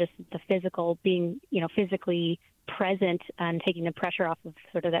beyond just the physical, being, physically present and taking the pressure off of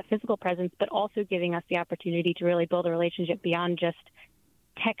sort of that physical presence, but also giving us the opportunity to really build a relationship beyond just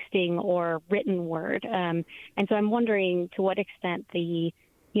texting or written word. And so I'm wondering to what extent the,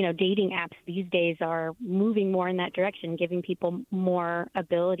 dating apps these days are moving more in that direction, giving people more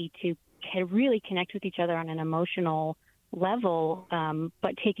ability to really connect with each other on an emotional level,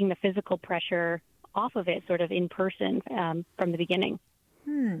 but taking the physical pressure off of it sort of in person from the beginning.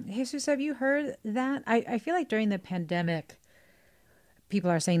 Jesus, have you heard that? I feel like during the pandemic, people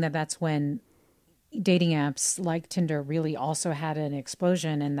are saying that that's when dating apps like Tinder really also had an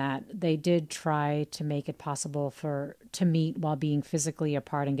explosion, and that they did try to make it possible to meet while being physically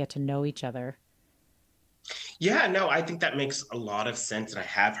apart and get to know each other. Yeah, no, I think that makes a lot of sense. And I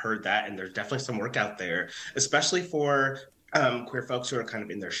have heard that. And there's definitely some work out there, especially for queer folks who are kind of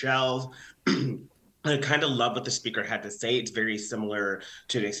in their shells. I kind of love what the speaker had to say. It's very similar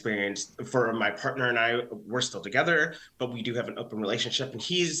to the experience for my partner and I. We're still together, but we do have an open relationship, and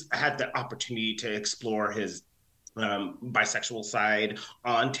he's had the opportunity to explore his bisexual side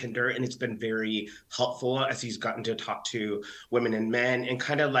on Tinder, and it's been very helpful as he's gotten to talk to women and men and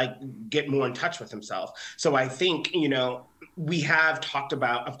kind of like get more in touch with himself. So I think, we have talked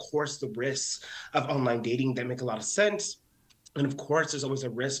about, of course, the risks of online dating that make a lot of sense. And of course, there's always a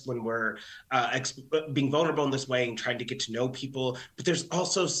risk when we're being vulnerable in this way and trying to get to know people. But there's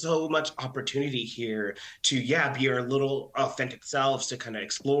also so much opportunity here to, be our little authentic selves, to kind of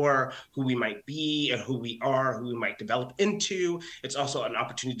explore who we might be and who we are, who we might develop into. It's also an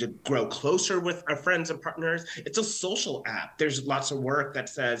opportunity to grow closer with our friends and partners. It's a social app. There's lots of work that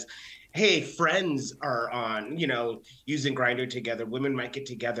says, hey, friends are on, using Grindr together. Women might get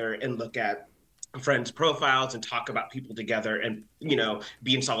together and look at friends' profiles and talk about people together and,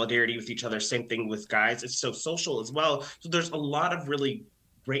 be in solidarity with each other. Same thing with guys. It's so social as well. So there's a lot of really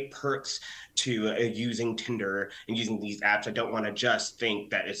great perks to using Tinder and using these apps. I don't want to just think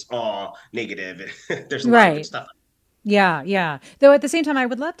that it's all negative. There's a lot of good stuff. Yeah. Though at the same time, I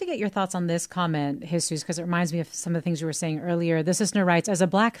would love to get your thoughts on this comment, Jesus, because it reminds me of some of the things you were saying earlier. This listener writes, as a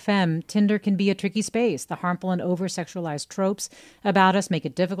Black femme, Tinder can be a tricky space. The harmful and over-sexualized tropes about us make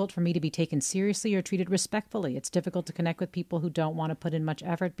it difficult for me to be taken seriously or treated respectfully. It's difficult to connect with people who don't want to put in much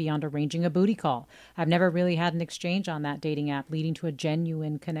effort beyond arranging a booty call. I've never really had an exchange on that dating app leading to a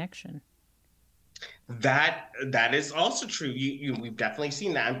genuine connection. That is also true. We've definitely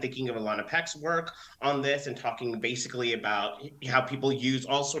seen that. I'm thinking of Alana Peck's work on this and talking basically about how people use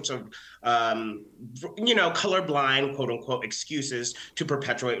all sorts of, colorblind, quote unquote, excuses to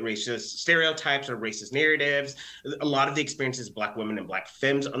perpetuate racist stereotypes or racist narratives. A lot of the experiences of Black women and Black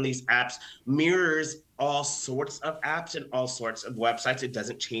femmes on these apps mirrors all sorts of apps and all sorts of websites. It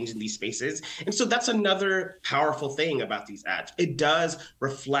doesn't change in these spaces. And so that's another powerful thing about these apps. It does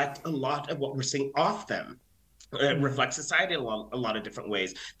reflect a lot of what we're seeing off them. It reflects society in a lot of different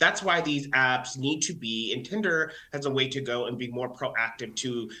ways. That's why these apps need to be, and Tinder has a way to go and be more proactive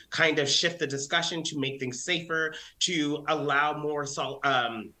to kind of shift the discussion, to make things safer, to allow more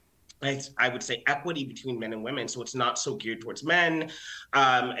I would say equity between men and women, so it's not so geared towards men,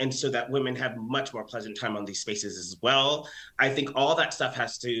 and so that women have much more pleasant time on these spaces as well. I think all that stuff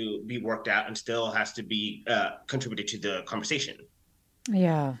has to be worked out and still has to be contributed to the conversation.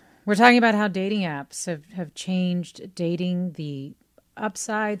 Yeah. We're talking about how dating apps have changed dating, the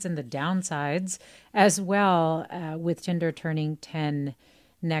upsides and the downsides as well, with Tinder turning 10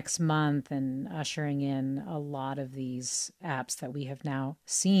 next month and ushering in a lot of these apps that we have now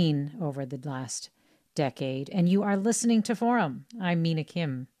seen over the last decade. And you are listening to Forum. I'm Mina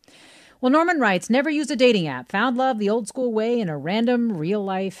Kim. Well, Norman writes, never used a dating app. Found love the old school way in a random real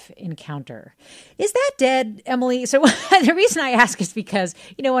life encounter. Is that dead, Emily? So the reason I ask is because,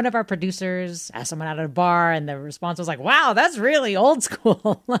 one of our producers asked someone out at a bar and the response was like, wow, that's really old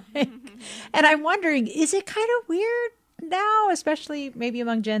school. And I'm wondering, is it kind of weird now, especially maybe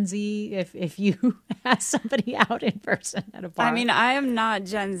among Gen Z, if you ask somebody out in person at a bar? I mean, I am not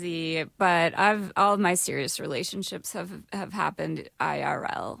Gen Z, but all of my serious relationships have happened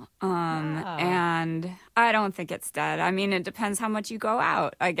IRL. And I don't think it's dead. I mean, it depends how much you go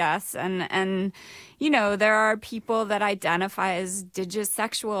out, I guess. And there are people that identify as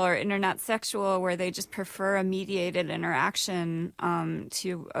digisexual or internet sexual, where they just prefer a mediated interaction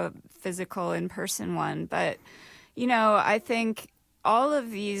to a physical in-person one. But I think all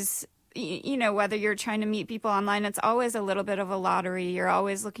of these, whether you're trying to meet people online, it's always a little bit of a lottery. You're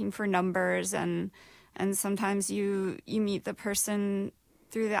always looking for numbers, and sometimes you meet the person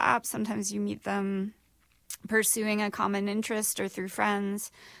through the app. Sometimes you meet them pursuing a common interest or through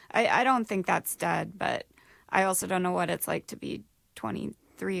friends. I don't think that's dead, but I also don't know what it's like to be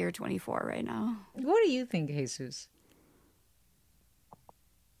 23 or 24 right now. What do you think, Jesus?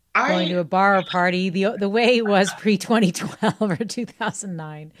 Going to a bar or party the way it was pre-2012 or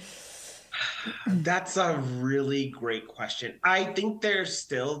 2009? That's a really great question. I think there's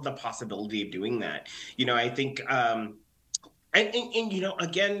still the possibility of doing that. I think,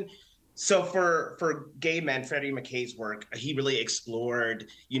 again, so for gay men, Freddie McKay's work, he really explored,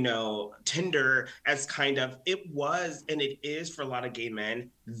 Tinder as kind of, it was, and it is for a lot of gay men,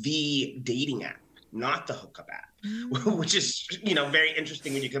 the dating app, not the hookup app. Which is, very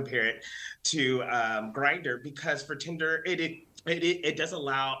interesting when you compare it to Grindr, because for Tinder, it does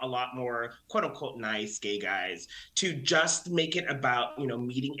allow a lot more quote unquote nice gay guys to just make it about,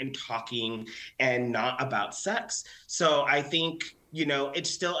 meeting and talking and not about sex. So I think it's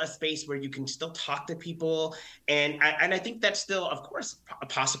still a space where you can still talk to people. And I think that still, of course,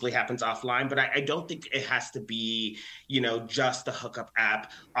 possibly happens offline, but I don't think it has to be, just the hookup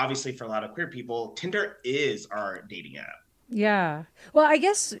app. Obviously, for a lot of queer people, Tinder is our dating app. Yeah. Well, I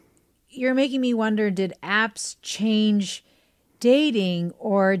guess you're making me wonder, did apps change dating,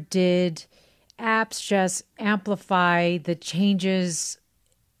 or did apps just amplify the changes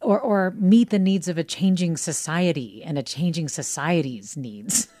or meet the needs of a changing society and a changing society's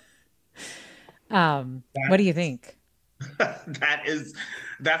needs? What do you think?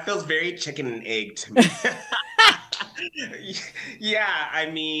 That feels very chicken and egg to me. Yeah,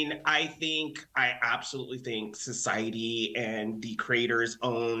 I absolutely think society and the creators'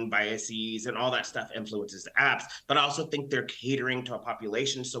 own biases and all that stuff influences the apps, but I also think they're catering to a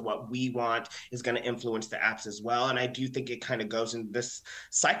population. So what we want is going to influence the apps as well. And I do think it kind of goes in this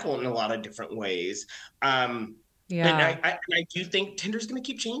cycle in a lot of different ways. Yeah. And I do think Tinder's going to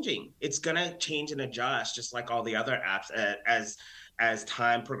keep changing. It's going to change and adjust just like all the other apps as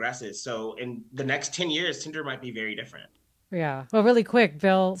time progresses. So in the next 10 years, Tinder might be very different. Yeah. Well, really quick,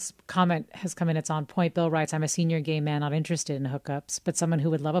 Bill's comment has come in. It's on point. Bill writes, I'm a senior gay man not interested in hookups, but someone who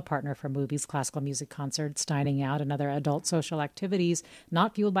would love a partner for movies, classical music concerts, dining out, and other adult social activities,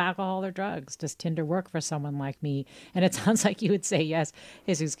 not fueled by alcohol or drugs. Does Tinder work for someone like me? And it sounds like you would say yes,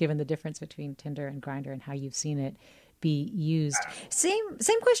 Jesus, given the difference between Tinder and Grindr and how you've seen it be used. Same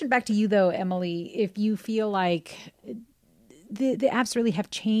question back to you, though, Emily. If you feel like the apps really have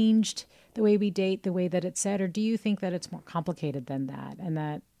changed the way we date, the way that it's said, or do you think that it's more complicated than that and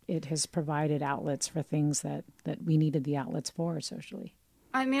that it has provided outlets for things that we needed the outlets for socially?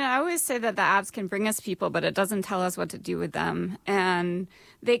 I mean, I always say that the apps can bring us people, but it doesn't tell us what to do with them. And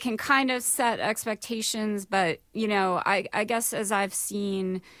they can kind of set expectations, but, I guess as I've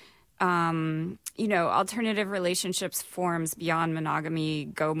seen, alternative relationships forms beyond monogamy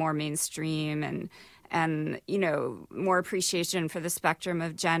go more mainstream and more appreciation for the spectrum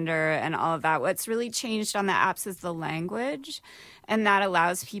of gender and all of that. What's really changed on the apps is the language, and that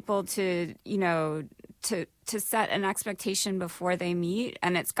allows people to set an expectation before they meet,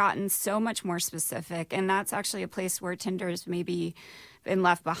 and it's gotten so much more specific. And that's actually a place where Tinder's maybe been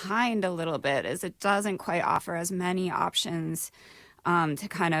left behind a little bit, is it doesn't quite offer as many options to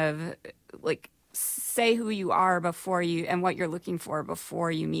kind of like say who you are before you and what you're looking for before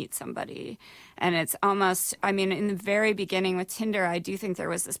you meet somebody. And it's almost, in the very beginning with Tinder, I do think there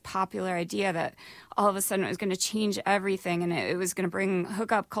was this popular idea that all of a sudden it was going to change everything and it was going to bring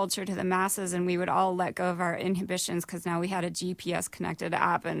hookup culture to the masses, and we would all let go of our inhibitions because now we had a GPS connected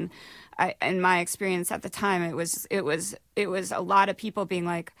app. And in my experience at the time, it was a lot of people being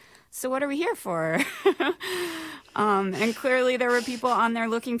like, so what are we here for? And clearly there were people on there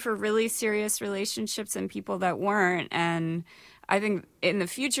looking for really serious relationships and people that weren't. And I think in the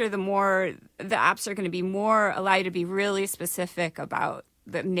future, the more the apps are going to be more allow you to be really specific about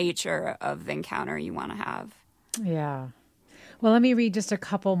the nature of the encounter you want to have. Yeah. Well, let me read just a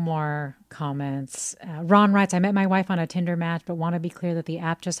couple more comments. Ron writes, I met my wife on a Tinder match, but want to be clear that the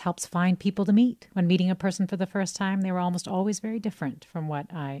app just helps find people to meet. When meeting a person for the first time, they were almost always very different from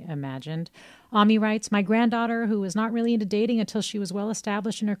what I imagined. Ami writes, my granddaughter, who was not really into dating until she was well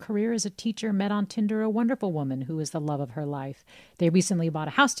established in her career as a teacher, met on Tinder a wonderful woman who is the love of her life. They recently bought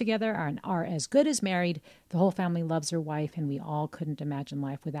a house together and are as good as married. The whole family loves her wife, and we all couldn't imagine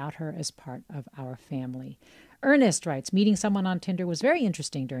life without her as part of our family. Ernest writes, meeting someone on Tinder was very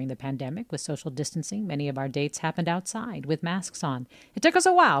interesting during the pandemic. With social distancing, many of our dates happened outside with masks on. It took us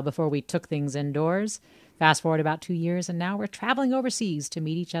a while before we took things indoors. Fast forward about 2 years, and now we're traveling overseas to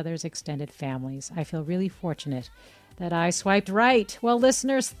meet each other's extended families. I feel really fortunate that I swiped right. Well,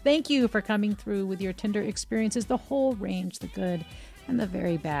 listeners, thank you for coming through with your Tinder experiences, the whole range, the good and the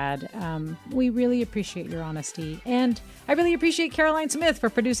very bad. We really appreciate your honesty. And I really appreciate Caroline Smith for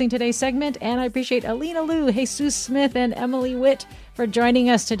producing today's segment. And I appreciate Alina Liu, Jesus Smith, and Emily Witt for joining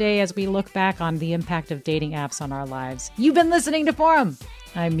us today as we look back on the impact of dating apps on our lives. You've been listening to Forum.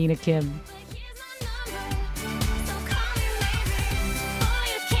 I'm Mina Kim.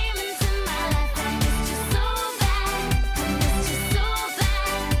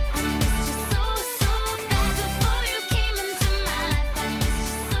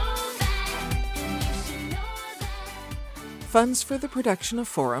 Funds for the production of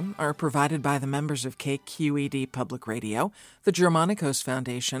Forum are provided by the members of KQED Public Radio, the Germanicos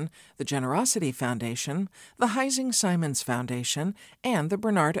Foundation, the Generosity Foundation, the Heising Simons Foundation, and the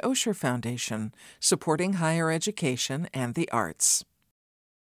Bernard Osher Foundation, supporting higher education and the arts.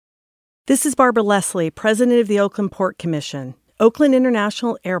 This is Barbara Leslie, President of the Oakland Port Commission. Oakland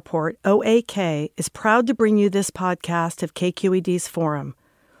International Airport, OAK, is proud to bring you this podcast of KQED's Forum.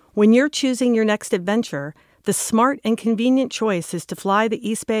 When you're choosing your next adventure, the smart and convenient choice is to fly the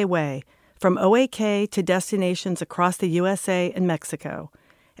East Bay Way from OAK to destinations across the USA and Mexico.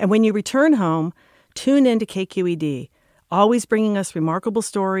 And when you return home, tune in to KQED, always bringing us remarkable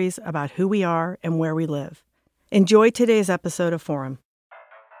stories about who we are and where we live. Enjoy today's episode of Forum.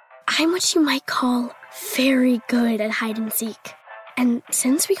 I'm what you might call very good at hide and seek. And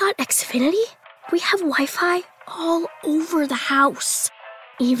since we got Xfinity, we have Wi-Fi all over the house,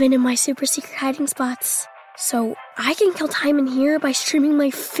 even in my super secret hiding spots. So I can kill time in here by streaming my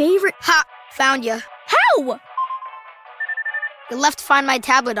favorite... Ha! Found you. How? You left Find My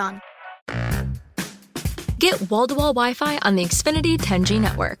tablet on. Get wall-to-wall Wi-Fi on the Xfinity 10G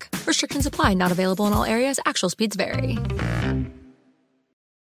network. Restrictions apply. Not available in all areas. Actual speeds vary.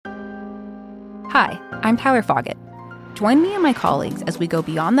 Hi, I'm Tyler Foggett. Join me and my colleagues as we go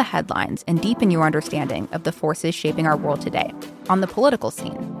beyond the headlines and deepen your understanding of the forces shaping our world today on The Political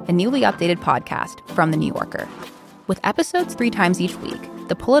Scene, a newly updated podcast from The New Yorker. With episodes 3 times each week,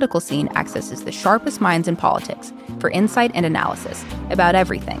 The Political Scene accesses the sharpest minds in politics for insight and analysis about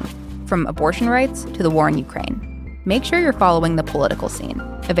everything, from abortion rights to the war in Ukraine. Make sure you're following The Political Scene,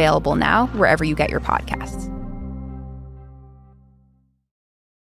 available now wherever you get your podcasts.